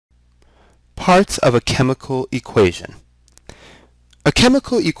Parts of a chemical equation. A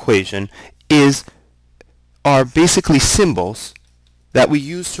chemical equation are basically symbols that we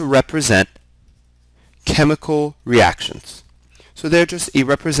use to represent chemical reactions. So they're just a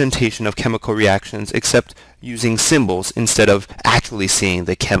representation of chemical reactions, except using symbols instead of actually seeing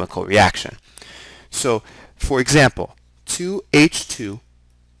the chemical reaction. So, for example, 2H2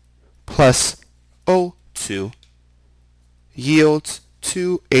 plus O2 yields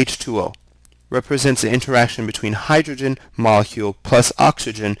 2H2O, represents the interaction between hydrogen molecule plus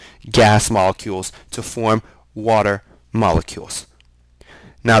oxygen gas molecules to form water molecules.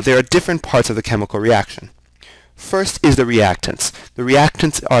 Now, there are different parts of the chemical reaction. First is the reactants. The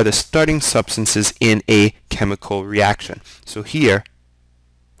reactants are the starting substances in a chemical reaction. So here,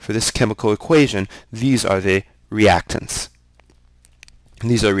 for this chemical equation, these are the reactants.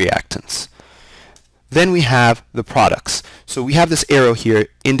 These are reactants. Then we have the products. So we have this arrow here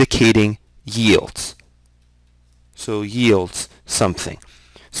indicating yields. So yields something.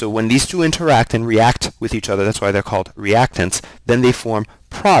 So when these two interact and react with each other, that's why they're called reactants, then they form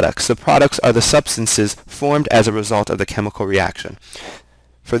products. The products are the substances formed as a result of the chemical reaction.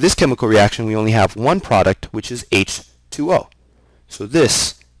 For this chemical reaction, we only have one product, which is H2O. So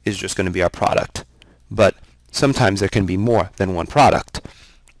this is just going to be our product. But sometimes there can be more than one product.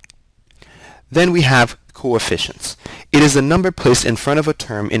 Then we have coefficients. It is a number placed in front of a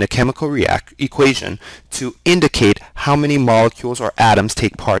term in a chemical equation to indicate how many molecules or atoms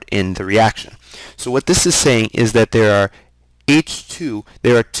take part in the reaction. So what this is saying is that there are two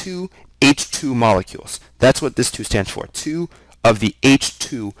H2 molecules. That's what this 2 stands for, 2 of the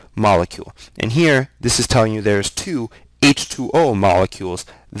H2 molecule. And here, this is telling you there's 2 H2O molecules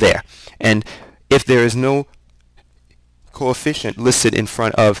there. And if there is no coefficient listed in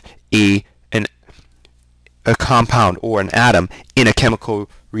front of a compound or an atom in a chemical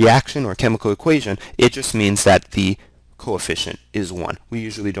reaction or chemical equation, it just means that the coefficient is 1. We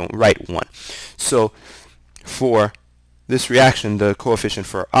usually don't write 1. So for this reaction, the coefficient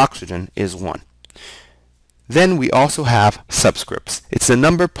for oxygen is 1. Then we also have subscripts. It's the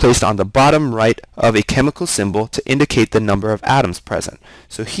number placed on the bottom right of a chemical symbol to indicate the number of atoms present.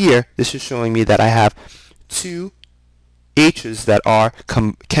 So here, this is showing me that I have 2 H's that are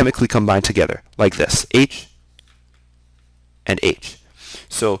chemically combined together, like this, H and H.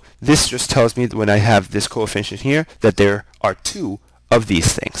 So this just tells me that when I have this coefficient here, that there are 2 of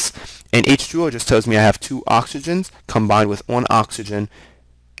these things. And H2O just tells me I have 2 oxygens combined with 1 oxygen,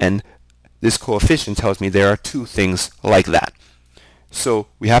 and this coefficient tells me there are 2 things like that. So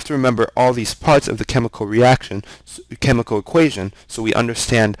we have to remember all these parts of the chemical reaction, chemical equation, so we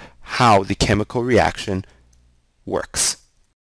understand how the chemical reaction works.